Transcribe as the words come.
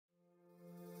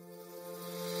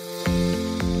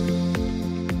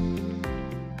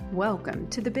Welcome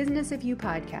to the Business of You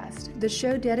podcast, the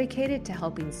show dedicated to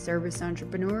helping service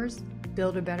entrepreneurs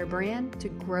build a better brand to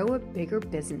grow a bigger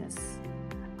business.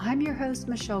 I'm your host,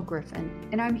 Michelle Griffin,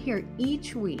 and I'm here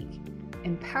each week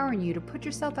empowering you to put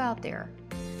yourself out there,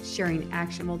 sharing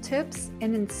actionable tips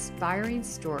and inspiring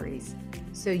stories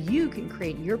so you can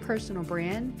create your personal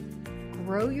brand,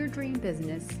 grow your dream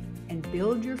business, and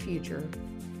build your future,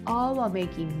 all while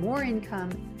making more income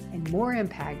and more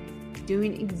impact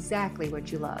doing exactly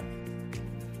what you love.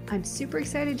 I'm super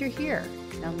excited you're here.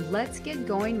 Now let's get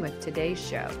going with today's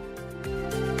show.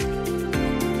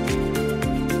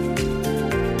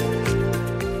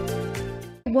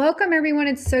 Welcome everyone.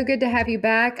 It's so good to have you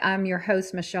back. I'm your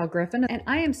host, Michelle Griffin, and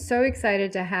I am so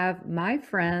excited to have my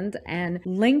friend and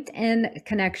LinkedIn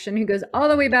connection who goes all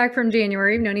the way back from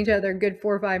January. We've known each other a good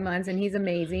 4 or 5 months, and he's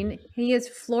amazing. He is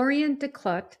Florian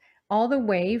Declutt, all the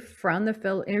way from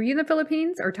the are you in the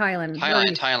Philippines or Thailand?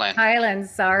 Thailand,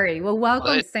 sorry. Well,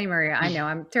 welcome, same area. I know,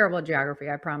 I'm terrible at geography,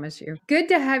 I promise you. Good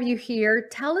to have you here.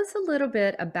 Tell us a little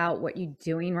bit about what you're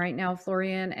doing right now,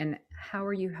 Florian, and how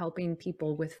are you helping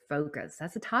people with focus?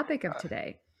 That's the topic of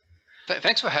today.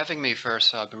 Thanks for having me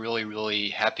first. I've been really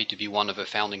happy to be one of the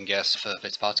founding guests of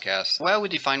this podcast. What I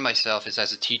would define myself is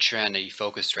as a teacher and a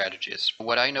focus strategist.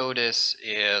 What I notice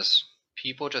is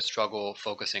people just struggle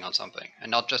focusing on something, and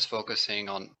not just focusing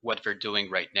on what they're doing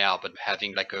right now, but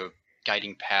having like a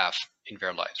guiding path in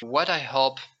their lives. What I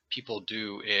help people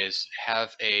do is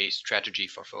have a strategy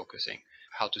for focusing,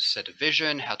 how to set a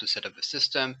vision, how to set up a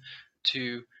system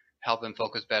to help them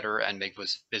focus better and make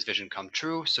this vision come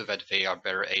true so that they are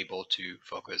better able to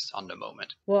focus on the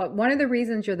moment. Well, one of the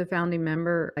reasons you're the founding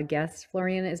member, I guess,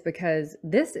 Florian, is because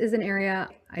this is an area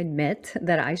I admit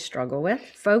that I struggle with.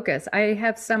 Focus.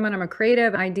 I'm a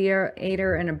creative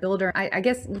ideator and a builder. I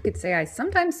guess you could say I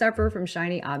sometimes suffer from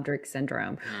shiny object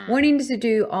syndrome, wanting to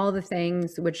do all the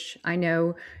things, which I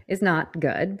know is not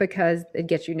good because it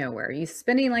gets you nowhere. You're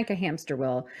spinning like a hamster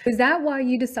wheel. Is that why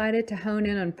you decided to hone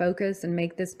in on focus and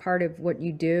make this part of what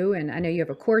you do? And I know you have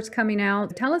a course coming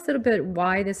out. Tell us a little bit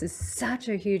why this is such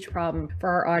a huge problem for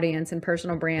our audience and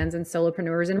personal brands and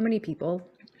solopreneurs and many people.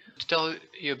 To tell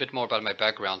you a bit more about my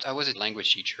background, I was a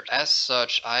language teacher. As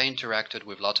such, I interacted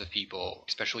with lots of people,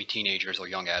 especially teenagers or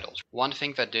young adults. One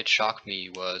thing that did shock me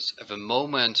was the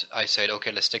moment I said,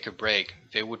 okay, let's take a break,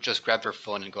 they would just grab their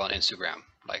phone and go on Instagram,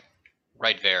 like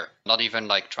right there. Not even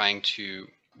like trying to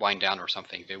wind down or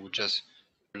something. They would just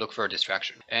look for a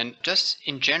distraction. And just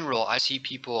in general, I see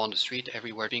people on the street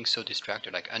everywhere being so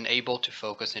distracted, like unable to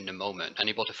focus in the moment,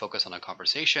 unable to focus on a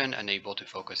conversation, unable to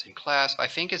focus in class. I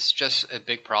think it's just a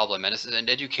big problem. And as an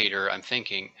educator, I'm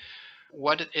thinking,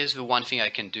 what is the one thing I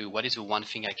can do? What is the one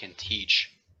thing I can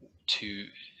teach to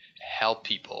help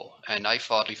people? And I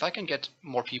thought, if I can get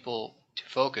more people to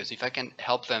focus, if I can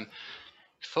help them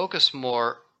focus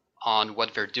more on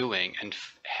what they're doing and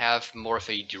have more of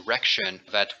a direction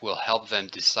that will help them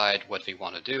decide what they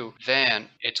want to do, then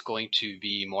it's going to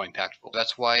be more impactful.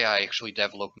 That's why I actually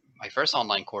developed my first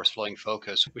online course, Flowing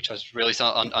Focus, which was released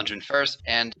on June 1st.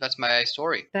 And that's my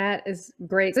story. That is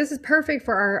great. This is perfect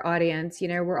for our audience. You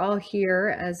know, we're all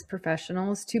here as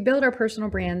professionals to build our personal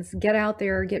brands, get out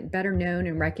there, get better known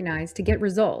and recognized to get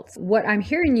results. What I'm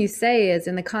hearing you say is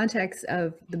in the context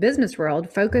of the business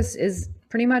world, focus is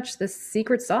pretty much the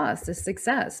secret sauce to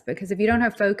success, because if you don't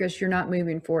have focus, you're not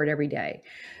moving forward every day.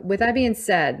 With that being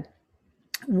said,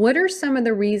 what are some of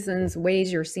the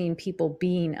ways you're seeing people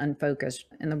being unfocused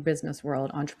in the business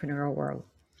world, entrepreneurial world?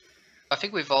 I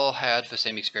think we've all had the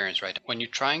same experience, right? When you're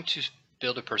trying to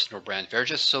build a personal brand, there are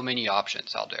just so many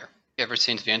options out there. Ever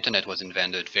since the internet was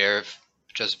invented, there have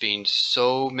just been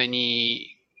so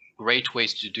many great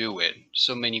ways to do it,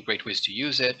 so many great ways to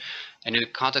use it. And in the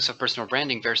context of personal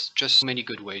branding, there's just so many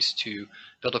good ways to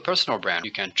build a personal brand.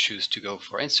 You can choose to go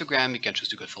for Instagram, you can choose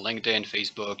to go for LinkedIn,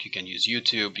 Facebook, you can use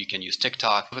YouTube, you can use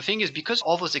TikTok. The thing is, because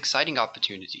all those exciting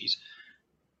opportunities,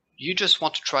 you just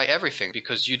want to try everything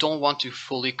because you don't want to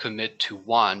fully commit to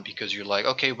one because you're like,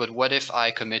 okay, but what if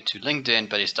I commit to LinkedIn,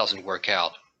 but it doesn't work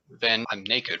out? Then I'm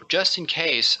naked. Just in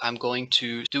case, I'm going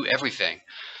to do everything.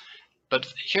 But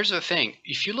here's the thing,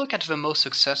 if you look at the most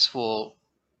successful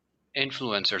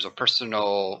influencers or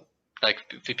personal, like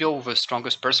the people with the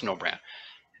strongest personal brand,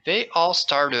 they all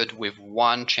started with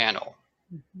one channel.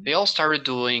 They all started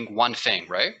doing one thing,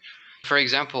 right? For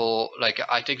example, like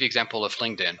I take the example of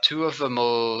LinkedIn. Two of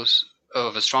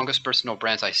the strongest personal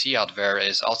brands I see out there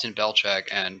is Austin Belchak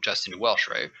and Justin Welsh,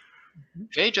 right?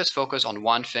 They just focus on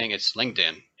one thing, it's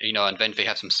LinkedIn, and then they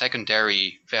have some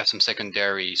secondary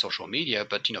social media,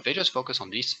 but they just focus on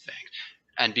these things.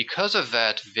 And because of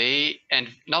that, they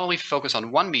not only focus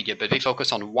on one media, but they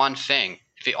focus on one thing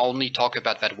They only talk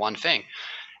about that one thing.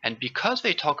 And because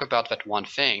they talk about that one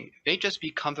thing, they just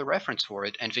become the reference for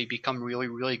it, and they become really,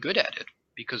 really good at it.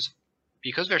 Because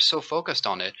they're so focused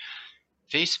on it,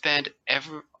 they spend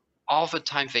all the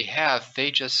time they have, they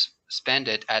just spend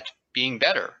it at being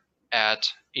better, at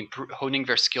honing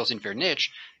their skills in their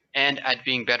niche, and at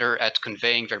being better at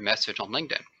conveying their message on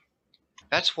LinkedIn.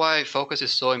 That's why focus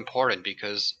is so important,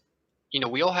 because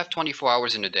we all have 24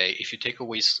 hours in a day. If you take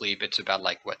away sleep, it's about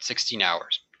 16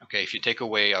 hours. Okay, if you take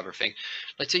away everything,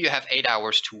 let's say you have 8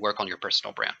 hours to work on your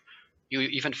personal brand,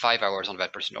 even 5 hours on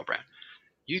that personal brand.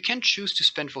 You can choose to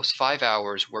spend those 5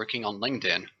 hours working on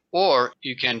LinkedIn, or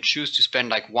you can choose to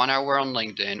spend 1 hour on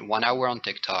LinkedIn, 1 hour on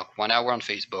TikTok, 1 hour on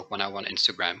Facebook, 1 hour on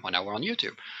Instagram, 1 hour on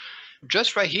YouTube.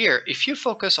 Just right here, if you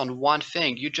focus on one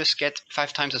thing, you just get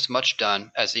 5 times as much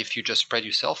done as if you just spread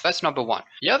yourself. That's number one.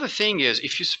 The other thing is,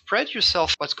 if you spread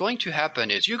yourself, what's going to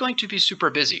happen is you're going to be super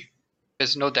busy.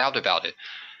 There's no doubt about it.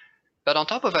 But on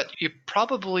top of that, you're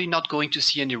probably not going to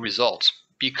see any results,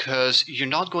 because you're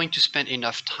not going to spend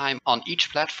enough time on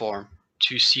each platform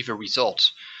to see the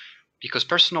results. Because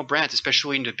personal brands,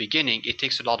 especially in the beginning, it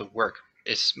takes a lot of work.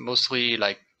 It's mostly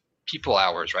people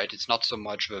hours, right? It's not so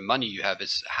much the money you have,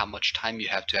 it's how much time you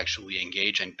have to actually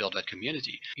engage and build that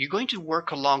community. You're going to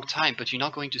work a long time, but you're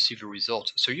not going to see the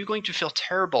results. So you're going to feel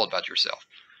terrible about yourself,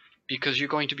 because you're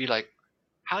going to be like,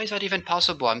 how is that even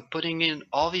possible? I'm putting in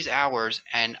all these hours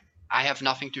and I have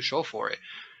nothing to show for it.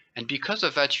 And because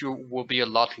of that, you will be a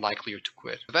lot likelier to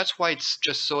quit. That's why it's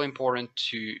just so important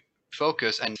to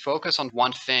focus on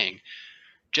one thing,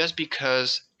 just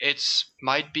because it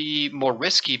might be more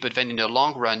risky, but then in the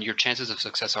long run, your chances of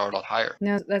success are a lot higher.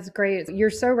 No, that's great. You're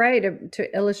so right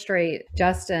to illustrate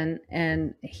Justin,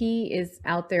 and he is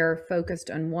out there focused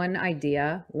on one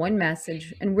idea, one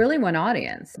message, and really one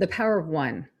audience. The power of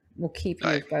one will keep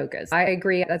you focused. I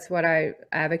agree. That's what I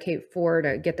advocate for,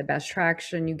 to get the best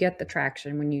traction. You get the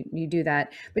traction when you do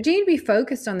that. But you need to be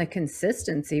focused on the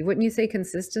consistency. Wouldn't you say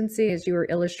consistency, as you were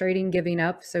illustrating, giving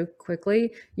up so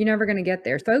quickly, you're never going to get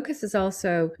there. Focus is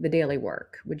also the daily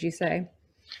work, would you say?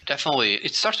 Definitely.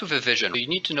 It starts with a vision. You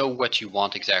need to know what you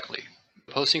want exactly.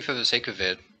 Posting for the sake of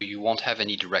it, you won't have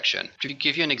any direction. To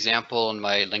give you an example on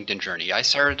my LinkedIn journey, I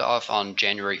started off on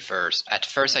January 1st. At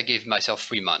first, I gave myself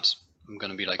 3 months. I'm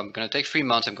going to take 3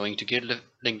 months. I'm going to give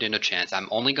LinkedIn a chance. I'm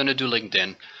only going to do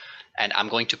LinkedIn, and I'm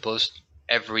going to post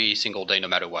every single day, no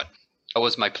matter what. That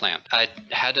was my plan. I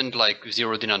hadn't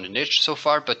zeroed in on a niche so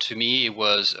far, but to me, it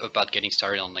was about getting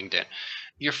started on LinkedIn.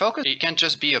 Your focus, it can't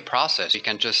just be a process. You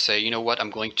can't just say, you know what, I'm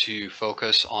going to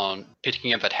focus on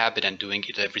picking up that habit and doing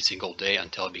it every single day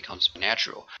until it becomes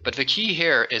natural. But the key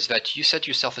here is that you set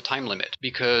yourself a time limit,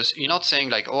 because you're not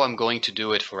saying oh, I'm going to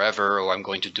do it forever, or I'm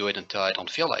going to do it until I don't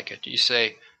feel like it. You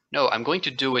say, no, I'm going to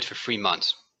do it for 3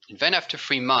 months. And then after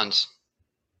 3 months,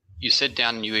 you sit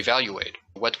down and you evaluate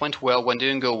what went well, what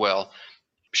didn't go well.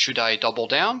 Should I double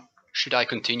down? Should I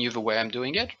continue the way I'm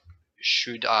doing it?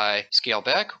 Should I scale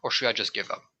back, or should I just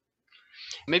give up?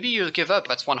 Maybe you give up,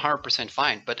 that's 100%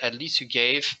 fine, but at least you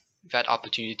gave that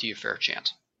opportunity a fair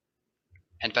chance.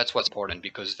 And that's what's important,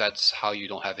 because that's how you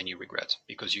don't have any regrets,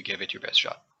 because you gave it your best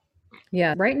shot.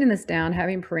 Yeah, writing this down,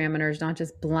 having parameters, not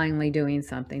just blindly doing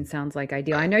something, sounds like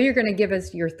ideal. I know you're going to give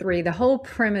us your 3. The whole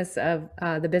premise of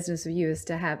the Business of You is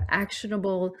to have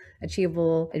actionable,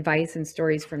 achievable advice and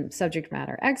stories from subject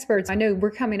matter experts. I know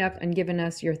we're coming up and giving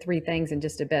us your 3 things in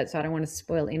just a bit, so I don't want to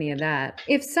spoil any of that.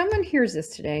 If someone hears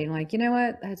this today and you know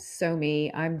what, that's so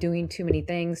me. I'm doing too many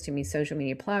things, too many social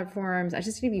media platforms. I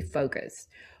just need to be focused.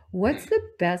 What's the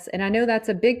best, and I know that's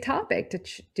a big topic to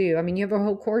do. I mean, you have a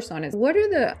whole course on it. What are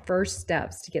the first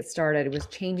steps to get started with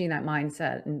changing that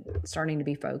mindset and starting to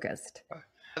be focused?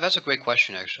 That's a great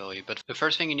question, actually. But the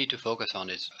first thing you need to focus on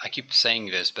is, I keep saying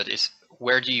this, but it's,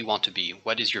 where do you want to be?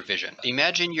 What is your vision?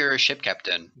 Imagine you're a ship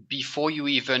captain. Before you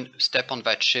even step on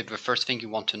that ship, the first thing you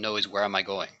want to know is, where am I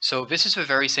going? So this is the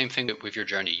very same thing with your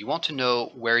journey. You want to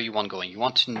know where you want going. You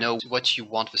want to know what you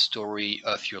want the story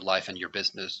of your life and your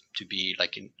business to be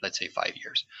in, let's say, 5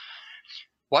 years.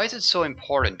 Why is it so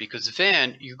important? Because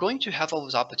then you're going to have all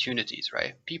those opportunities,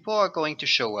 right? People are going to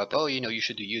show up. Oh, you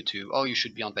should do YouTube. Oh, you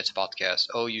should be on Bet's podcast.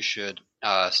 Oh, you should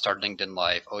start LinkedIn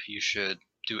Live. Oh, you should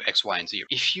do X, Y, and Z.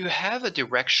 If you have a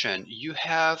direction, you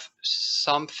have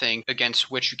something against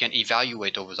which you can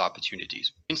evaluate all those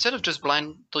opportunities. Instead of just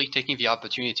blindly taking the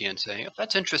opportunity and saying, oh,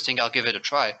 that's interesting, I'll give it a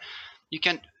try. You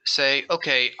can say,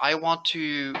 okay, I want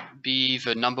to be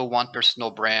the #1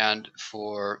 personal brand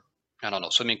for,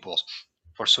 swimming pools.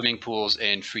 For swimming pools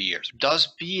in 3 years. Does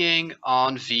being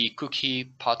on the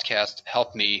Cookie podcast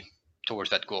help me towards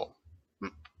that goal?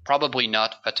 Probably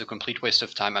not. That's a complete waste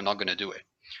of time. I'm not going to do it.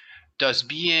 Does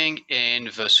being in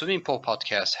the swimming pool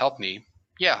podcast help me?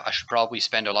 Yeah, I should probably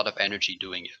spend a lot of energy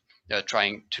doing it,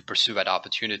 trying to pursue that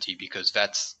opportunity, because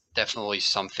that's definitely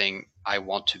something I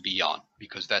want to be on,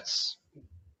 because that's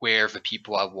where the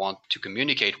people I want to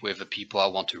communicate with, the people I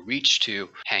want to reach to,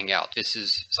 hang out. This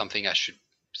is something I should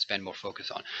spend more focus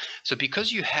on. So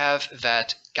because you have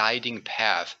that guiding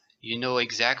path, you know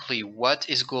exactly what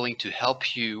is going to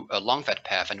help you along that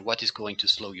path and what is going to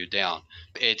slow you down.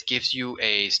 It gives you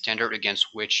a standard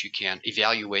against which you can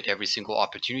evaluate every single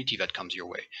opportunity that comes your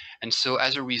way. And so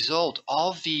as a result,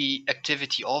 all the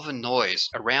activity, all the noise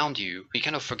around you, you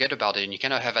kind of forget about it, and you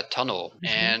kind of have a tunnel,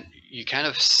 and you kind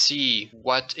of see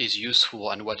what is useful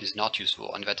and what is not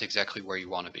useful. And that's exactly where you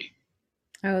want to be.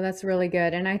 Oh, that's really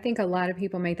good. And I think a lot of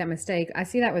people make that mistake. I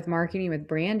see that with marketing, with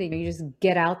branding. You just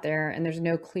get out there and there's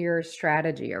no clear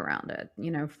strategy around it.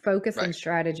 Focus and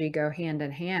strategy go hand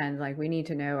in hand. Like, we need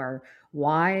to know our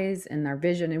whys and our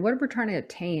vision and what we're trying to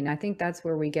attain. I think that's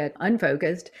where we get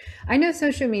unfocused. I know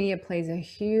social media plays a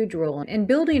huge role in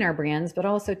building our brands, but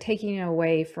also taking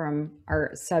away from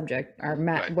our subject,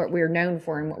 what we're known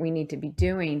for and what we need to be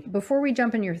doing. Before we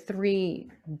jump in your 3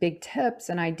 big tips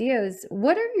and ideas,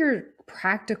 what are your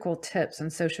practical tips on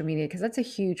social media? Because that's a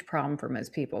huge problem for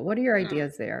most people. What are your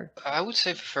ideas there? I would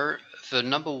say for the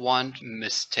number one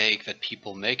mistake that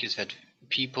people make is that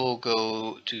people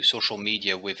go to social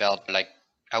media without,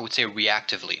 I would say,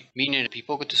 reactively. Meaning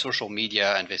people go to social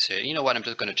media and they say, you know what, I'm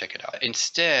just going to check it out.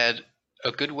 Instead,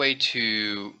 a good way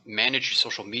to manage your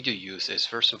social media use is,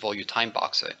 first of all, you time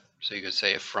box it. So you could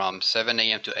say from 7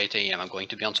 a.m. to 8 a.m., I'm going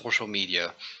to be on social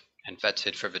media, and that's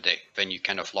it for the day. Then you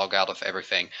kind of log out of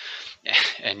everything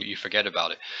and you forget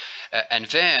about it. And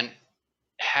then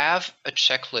have a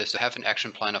checklist, have an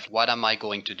action plan of what am I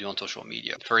going to do on social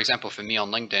media. For example, for me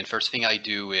on LinkedIn, first thing I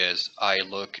do is I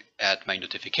look at my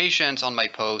notifications on my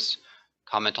posts,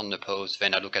 comment on the post,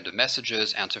 then I look at the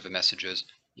messages, answer the messages,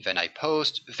 then I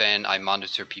post, then I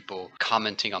monitor people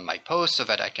commenting on my posts so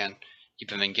that I can keep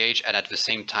them engaged, and at the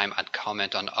same time I'd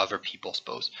comment on other people's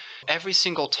posts. Every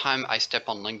single time I step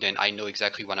on LinkedIn, I know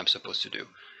exactly what I'm supposed to do.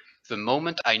 The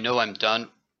moment I know I'm done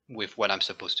with what I'm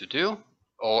supposed to do,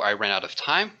 or I ran out of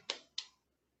time,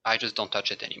 I just don't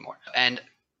touch it anymore. And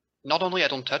not only I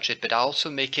don't touch it, but I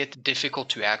also make it difficult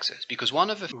to access, because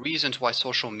one of the reasons why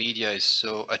social media is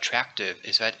so attractive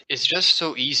is that it's just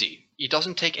so easy. It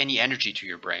doesn't take any energy to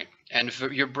your brain. And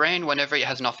your brain, whenever it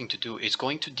has nothing to do, is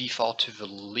going to default to the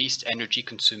least energy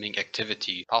consuming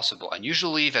activity possible. And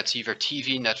usually that's either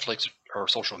TV, Netflix, or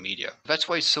social media. That's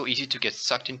why it's so easy to get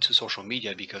sucked into social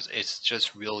media, because it's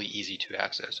just really easy to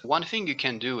access. One thing you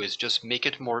can do is just make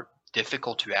it more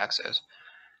difficult to access.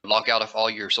 Log out of all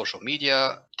your social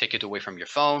media, take it away from your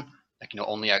phone,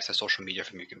 only access social media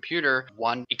from your computer.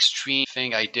 One extreme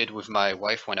thing I did with my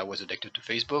wife when I was addicted to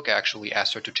Facebook, I actually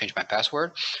asked her to change my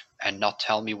password and not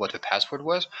tell me what the password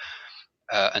was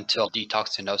until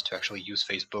detoxed enough to actually use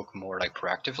Facebook more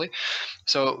proactively.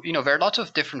 So, there are lots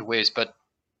of different ways, but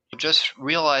just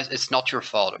realize it's not your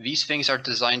fault. These things are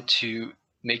designed to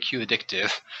make you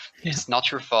addictive. Yeah. It's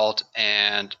not your fault,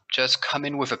 and just come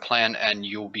in with a plan and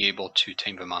you'll be able to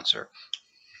tame the monster.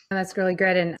 That's really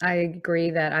good. And I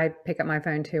agree that I pick up my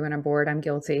phone too when I'm bored. I'm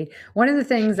guilty. One of the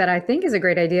things that I think is a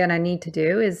great idea and I need to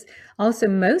do is also,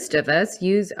 most of us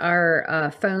use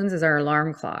our phones as our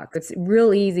alarm clock. It's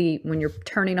real easy when you're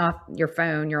turning off your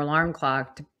phone, your alarm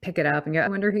clock, to pick it up and go, I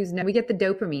wonder who's next. We get the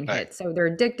dopamine hit. So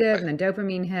they're addictive, and the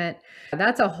dopamine hit.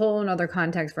 That's a whole nother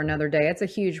context for another day. It's a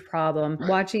huge problem.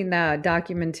 Watching the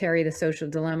documentary, The Social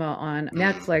Dilemma on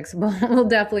Netflix will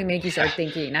definitely make you start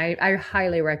thinking. I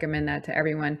highly recommend that to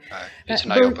everyone. It's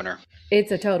an eye-opener.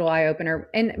 It's a total eye-opener.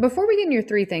 And before we get into your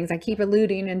 3 things, I keep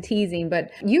alluding and teasing,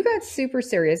 but you got super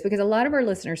serious, because a lot of our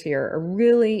listeners here are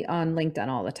really on LinkedIn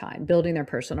all the time, building their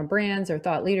personal brands or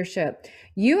thought leadership.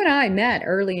 You and I met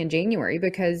early in January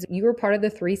because you were part of the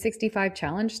 365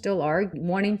 challenge, still are,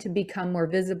 wanting to become more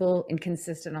visible and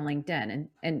consistent on LinkedIn.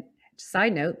 And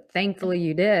side note, thankfully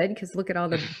you did, because look at all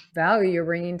the value you're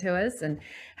bringing to us and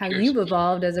how you've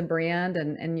evolved as a brand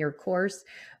and your course.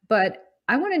 But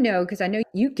I want to know, because I know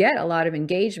you get a lot of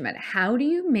engagement. How do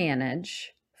you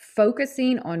manage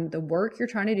focusing on the work you're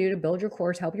trying to do to build your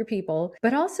course, help your people,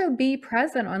 but also be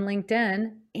present on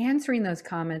LinkedIn, answering those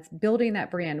comments, building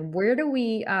that brand? Where do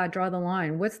we draw the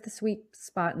line? What's the sweet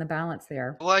spot and the balance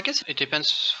there? Well, I guess it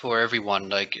depends for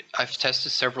everyone. I've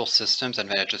tested several systems, and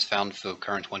then I just found the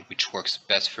current one which works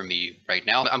best for me right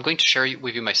now. I'm going to share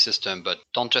with you my system, but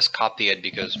don't just copy it,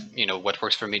 because what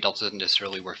works for me doesn't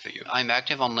necessarily work for you. I'm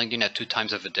active on LinkedIn at 2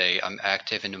 times of the day. I'm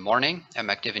active in the morning. I'm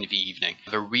active in the evening.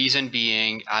 The reason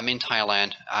being, I'm in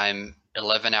Thailand. I'm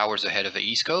 11 hours ahead of the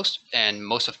East Coast, and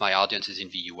most of my audience is in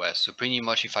the US. So pretty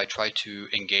much if I try to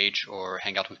engage or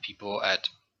hang out with people at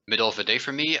middle of the day,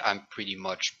 for me, I'm pretty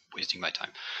much wasting my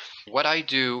time. What I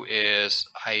do is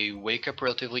I wake up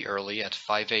relatively early at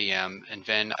 5 a.m. and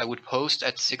then I would post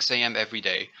at 6 a.m. every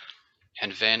day.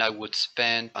 And then I would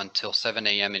spend until 7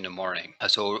 a.m. in the morning.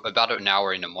 So about an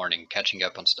hour in the morning catching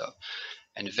up on stuff.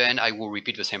 And then I will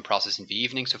repeat the same process in the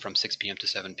evening. So from 6 p.m. to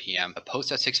 7 p.m. I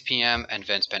post at 6 p.m. and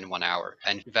then spend 1 hour.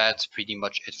 And that's pretty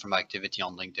much it for my activity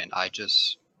on LinkedIn. I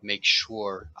just make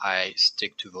sure I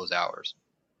stick to those hours.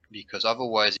 Because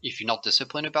otherwise, if you're not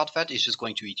disciplined about that, it's just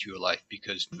going to eat you alive.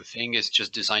 Because the thing is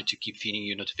just designed to keep feeding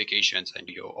you notifications and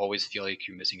you'll always feel like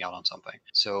you're missing out on something.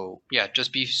 So yeah,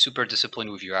 just be super disciplined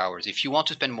with your hours. If you want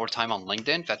to spend more time on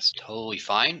LinkedIn, that's totally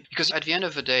fine. Because at the end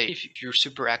of the day, if you're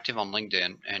super active on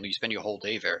LinkedIn and you spend your whole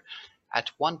day there, at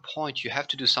one point you have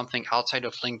to do something outside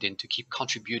of LinkedIn to keep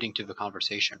contributing to the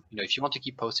conversation. If you want to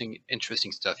keep posting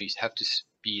interesting stuff, you have to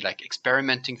be like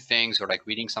experimenting things or like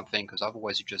reading something, because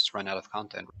otherwise you just run out of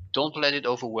content. Don't let it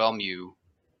overwhelm you.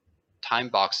 Time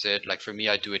box it. Like for me,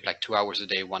 I do it like 2 hours a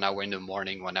day, 1 hour in the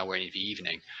morning, 1 hour in the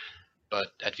evening. But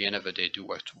at the end of the day, do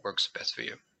what works best for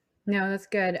you. No, that's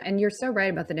good. And you're so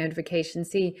right about the notification.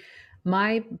 See,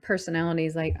 my personality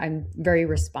is like, I'm very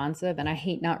responsive and I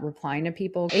hate not replying to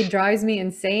people. It drives me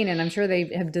insane. And I'm sure they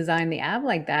have designed the app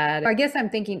like that. I guess I'm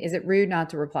thinking, is it rude not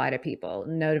to reply to people,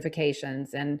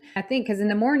 notifications? And I think because in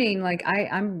the morning, like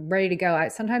I'm ready to go.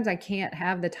 Sometimes I can't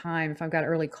have the time if I've got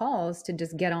early calls to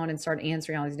just get on and start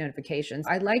answering all these notifications.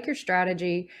 I like your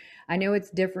strategy. I know it's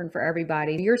different for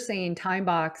everybody. You're saying time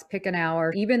box, pick an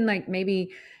hour, even like maybe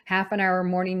half an hour,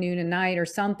 morning, noon, and night or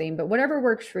something, but whatever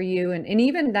works for you. And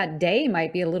even that day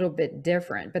might be a little bit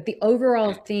different. But the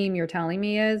overall theme you're telling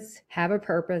me is have a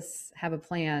purpose, have a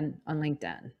plan on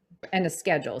LinkedIn and a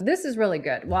schedule. This is really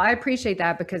good. Well, I appreciate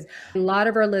that because a lot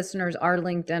of our listeners are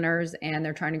LinkedIners and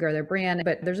they're trying to grow their brand,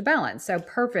 but there's a balance. So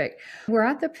perfect. We're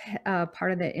at the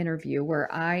part of the interview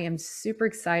where I am super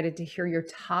excited to hear your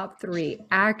top 3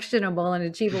 actionable and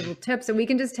achievable tips that we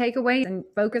can just take away and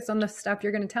focus on the stuff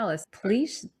you're going to tell us.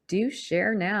 Please do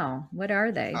share now. What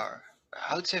are they?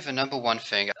 I would say the number one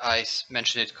thing, I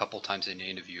mentioned it a couple times in the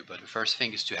interview, but the first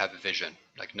thing is to have a vision,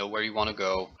 like know where you want to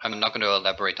go. I'm not going to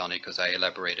elaborate on it because I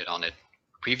elaborated on it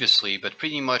previously, but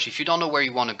pretty much if you don't know where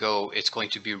you want to go, it's going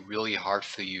to be really hard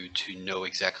for you to know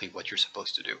exactly what you're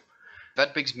supposed to do.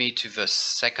 That brings me to the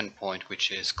second point,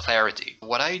 which is clarity.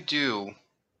 What I do,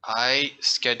 I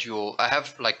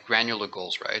have like granular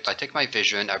goals, right? I take my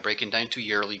vision, I break it down into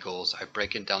yearly goals, I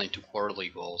break it down into quarterly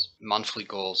goals, monthly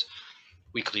goals,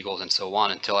 weekly goals, and so on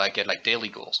until I get like daily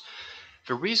goals.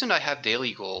 The reason I have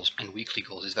daily goals and weekly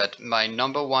goals is that my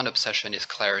number one obsession is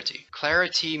clarity.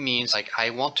 Clarity means like I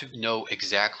want to know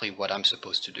exactly what I'm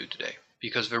supposed to do today.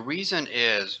 Because the reason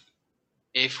is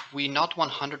if we're not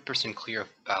 100% clear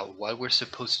about what we're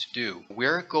supposed to do,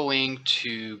 we're going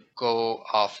to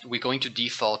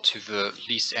default to the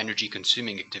least energy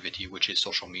consuming activity, which is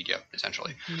social media,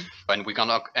 essentially.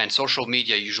 Mm-hmm. And social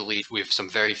media usually, with some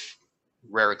very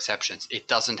rare exceptions, it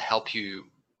doesn't help you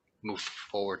move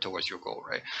forward towards your goal,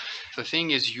 right? The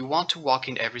thing is, you want to walk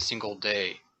in every single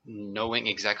day knowing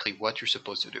exactly what you're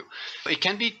supposed to do. It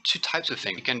can be 2 types of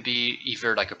things. It can be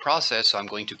either like a process, so I'm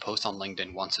going to post on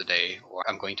LinkedIn once a day, or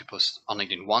I'm going to post on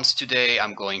LinkedIn once today,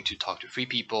 I'm going to talk to 3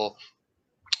 people,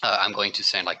 I'm going to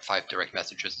send like 5 direct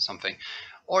messages or something.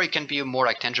 Or it can be a more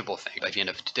like tangible thing. By the end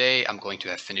of today, I'm going to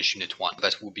have finished unit 1.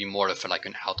 That will be more of like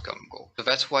an outcome goal. So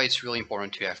that's why it's really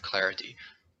important to have clarity,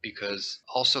 because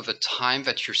also the time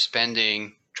that you're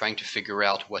spending trying to figure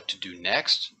out what to do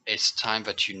next is time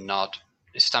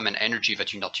and energy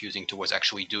that you're not using towards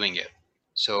actually doing it.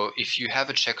 So if you have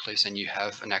a checklist and you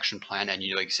have an action plan and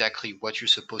you know exactly what you're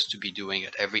supposed to be doing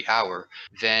at every hour,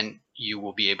 then you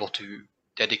will be able to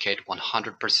dedicate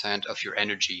 100% of your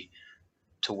energy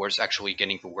towards actually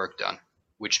getting the work done,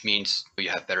 which means you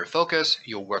have better focus,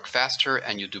 you'll work faster,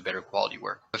 and you'll do better quality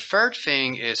work. The third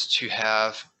thing is to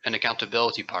have an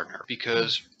accountability partner,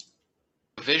 because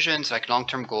visions, like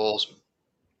long-term goals,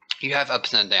 you have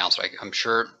ups and downs. Like I'm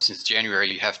sure since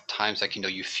January, you have times like,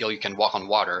 you feel you can walk on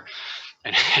water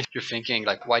and you're thinking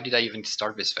like, why did I even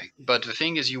start this thing? But the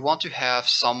thing is, you want to have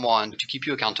someone to keep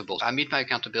you accountable. I meet my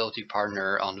accountability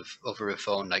partner over the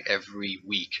phone like every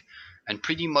week. And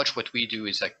pretty much what we do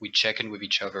is like we check in with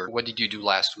each other. What did you do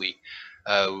last week?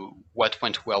 What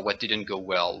went well? What didn't go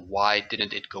well? Why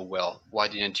didn't it go well? Why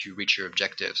didn't you reach your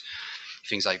objectives?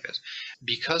 Things like this.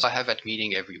 Because I have that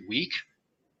meeting every week,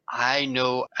 I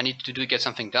know I need to get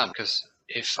something done, because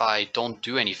if I don't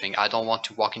do anything, I don't want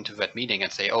to walk into that meeting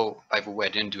and say, oh, by the way, I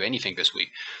didn't do anything this week.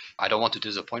 I don't want to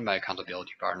disappoint my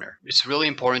accountability partner. It's really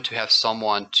important to have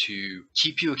someone to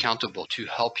keep you accountable, to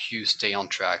help you stay on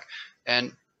track.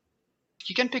 And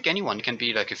you can pick anyone. It can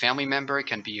be like a family member, it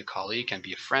can be a colleague, it can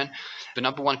be a friend. The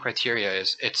number one criteria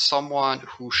is it's someone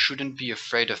who shouldn't be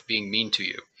afraid of being mean to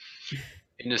you.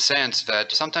 In the sense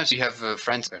that sometimes you have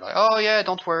friends that are like, oh yeah,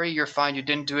 don't worry, you're fine. You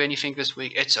didn't do anything this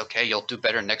week. It's okay. You'll do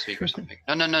better next week or something.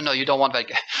 No. You don't want that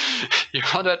guy. You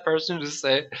want that person to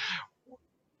say,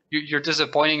 you're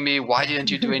disappointing me. Why didn't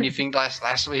you do anything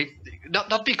last week?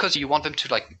 Not because you want them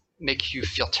to like make you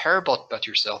feel terrible about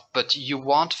yourself, but you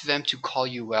want them to call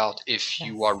you out if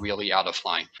you are really out of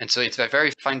line. And so it's a very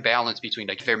fine balance between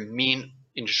like they're mean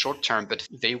in the short term, but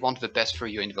they want the best for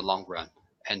you in the long run.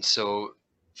 And so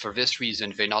for this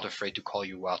reason, they're not afraid to call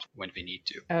you out when they need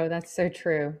to. Oh, that's so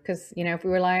true. Because, if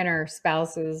we rely on our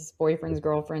spouses, boyfriends,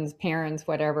 girlfriends, parents,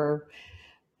 whatever,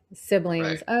 siblings,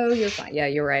 Right. Oh, you're fine. Yeah,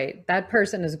 you're right. That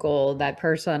person is gold. That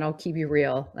person will keep you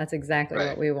real. That's exactly Right.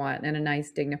 what we want in a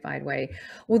nice, dignified way.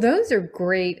 Well, those are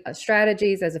great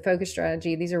strategies as a focus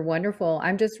strategy. These are wonderful.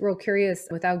 I'm just real curious,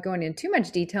 without going into too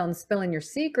much detail and spilling your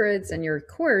secrets and your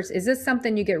course, is this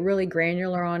something you get really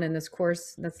granular on in this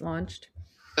course that's launched?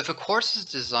 The course is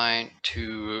designed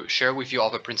to share with you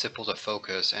all the principles of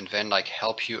focus and then like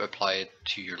help you apply it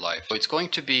to your life. So it's going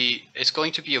to be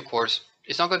a course.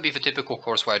 It's not going to be the typical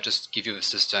course where I just give you the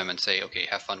system and say, okay,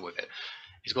 have fun with it.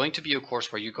 It's going to be a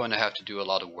course where you're going to have to do a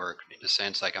lot of work, in the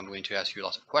sense like I'm going to ask you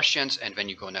lots of questions and then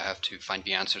you're going to have to find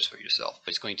the answers for yourself.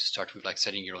 It's going to start with like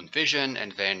setting your own vision,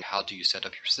 and then how do you set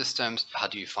up your systems? How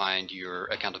do you find your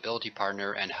accountability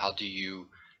partner, and how do you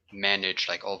manage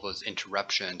like all those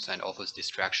interruptions and all those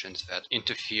distractions that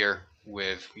interfere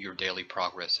with your daily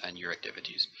progress and your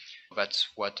activities? That's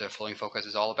what Flowing Focus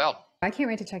is all about. I can't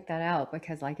wait to check that out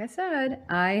because, like I said,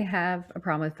 I have a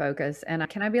problem with focus. And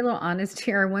can I be a little honest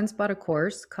here? I once bought a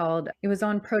course it was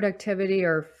on productivity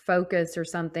or focus or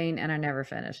something, and I never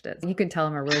finished it. You can tell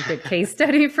I'm a really good case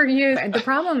study for you. And the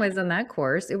problem was in that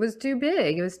course, it was too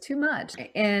big. It was too much.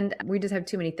 And we just have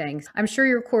too many things. I'm sure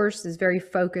your course is very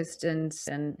focused and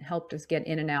helped us get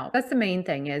in and out. That's the main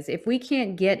thing is if we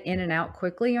can't get in and out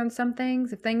quickly on some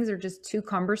things, if things are just too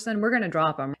cumbersome, we're going to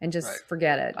drop them and just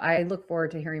forget it. I look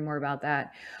forward to hearing more about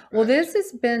that. Well, this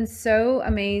has been so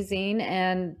amazing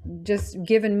and just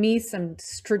given me some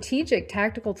strategic,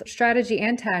 tactical strategy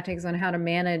and tactics on how to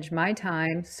manage my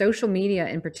time, social media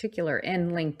in particular,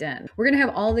 and LinkedIn. We're going to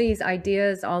have all these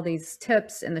ideas, all these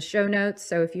tips in the show notes.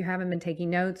 So if you haven't been taking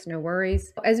notes, no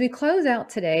worries. As we close out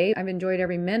today, I've enjoyed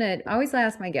every minute. I always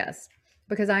ask my guests,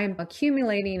 because I am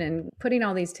accumulating and putting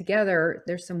all these together,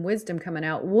 there's some wisdom coming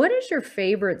out. What is your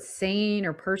favorite saying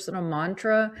or personal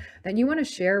mantra that you want to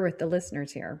share with the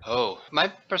listeners here? Oh,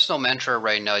 my personal mantra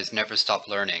right now is never stop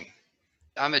learning.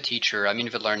 I'm a teacher. I'm in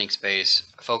the learning space.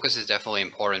 Focus is definitely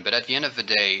important. But at the end of the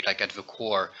day, like at the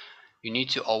core, you need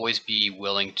to always be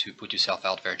willing to put yourself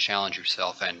out there, challenge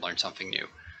yourself, and learn something new.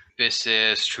 This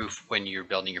is true when you're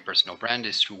building your personal brand.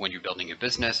 It's true when you're building a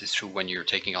business. It's true when you're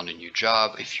taking on a new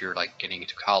job, if you're like getting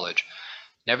into college.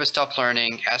 Never stop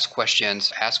learning. Ask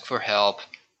questions. Ask for help.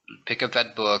 Pick up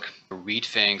that book. Read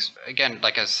things. Again,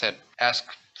 like I said, ask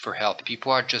for help.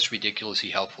 People are just ridiculously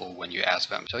helpful when you ask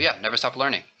them. So yeah, never stop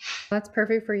learning. That's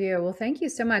perfect for you. Well, thank you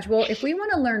so much. Well, if we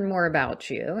want to learn more about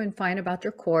you and find about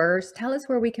your course, tell us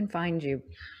where we can find you.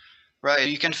 Right.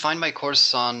 You can find my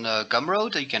course on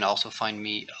Gumroad. You can also find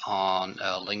me on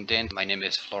LinkedIn. My name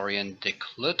is Florian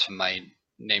Decludt. My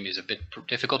name is a bit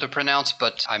difficult to pronounce,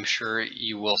 but I'm sure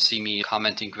you will see me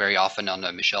commenting very often on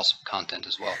Michelle's content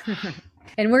as well.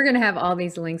 And we're going to have all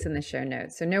these links in the show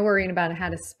notes. So no worrying about how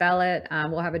to spell it.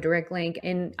 We'll have a direct link.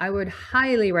 And I would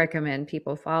highly recommend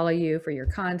people follow you for your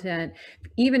content,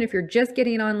 even if you're just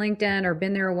getting on LinkedIn or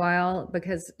been there a while,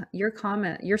 because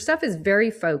your stuff is very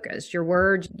focused. Your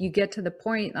words, you get to the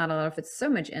point, not a lot of it's so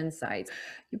much insights.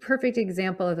 Your perfect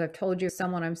example, as I've told you,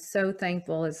 someone I'm so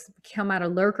thankful has come out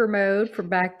of lurker mode from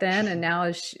back then and now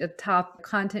is a top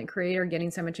content creator getting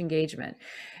so much engagement.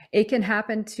 It can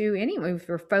happen to anyone. If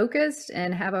you're focused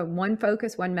and have one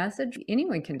focus, one message,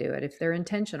 anyone can do it if they're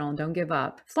intentional and don't give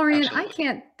up. Florian, Absolutely. I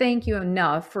can't thank you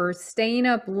enough for staying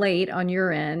up late on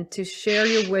your end to share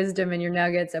your wisdom and your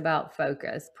nuggets about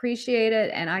focus. Appreciate it.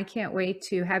 And I can't wait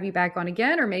to have you back on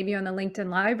again, or maybe on the LinkedIn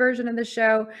Live version of the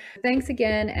show. Thanks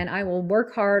again. And I will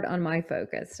work hard on my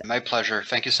focus. My pleasure.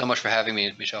 Thank you so much for having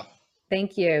me, Michelle.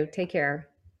 Thank you. Take care.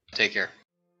 Take care.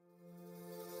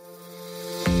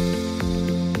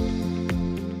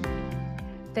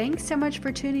 Thanks so much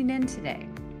for tuning in today.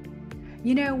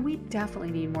 We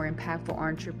definitely need more impactful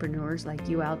entrepreneurs like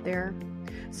you out there.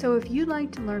 So if you'd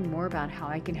like to learn more about how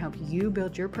I can help you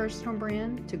build your personal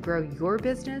brand to grow your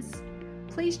business,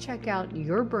 please check out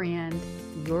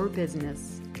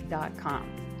yourbrandyourbusiness.com.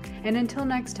 And until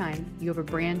next time, you have a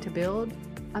brand to build,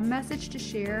 a message to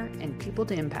share, and people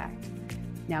to impact.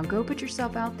 Now go put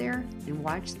yourself out there and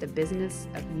watch the business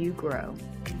of you grow.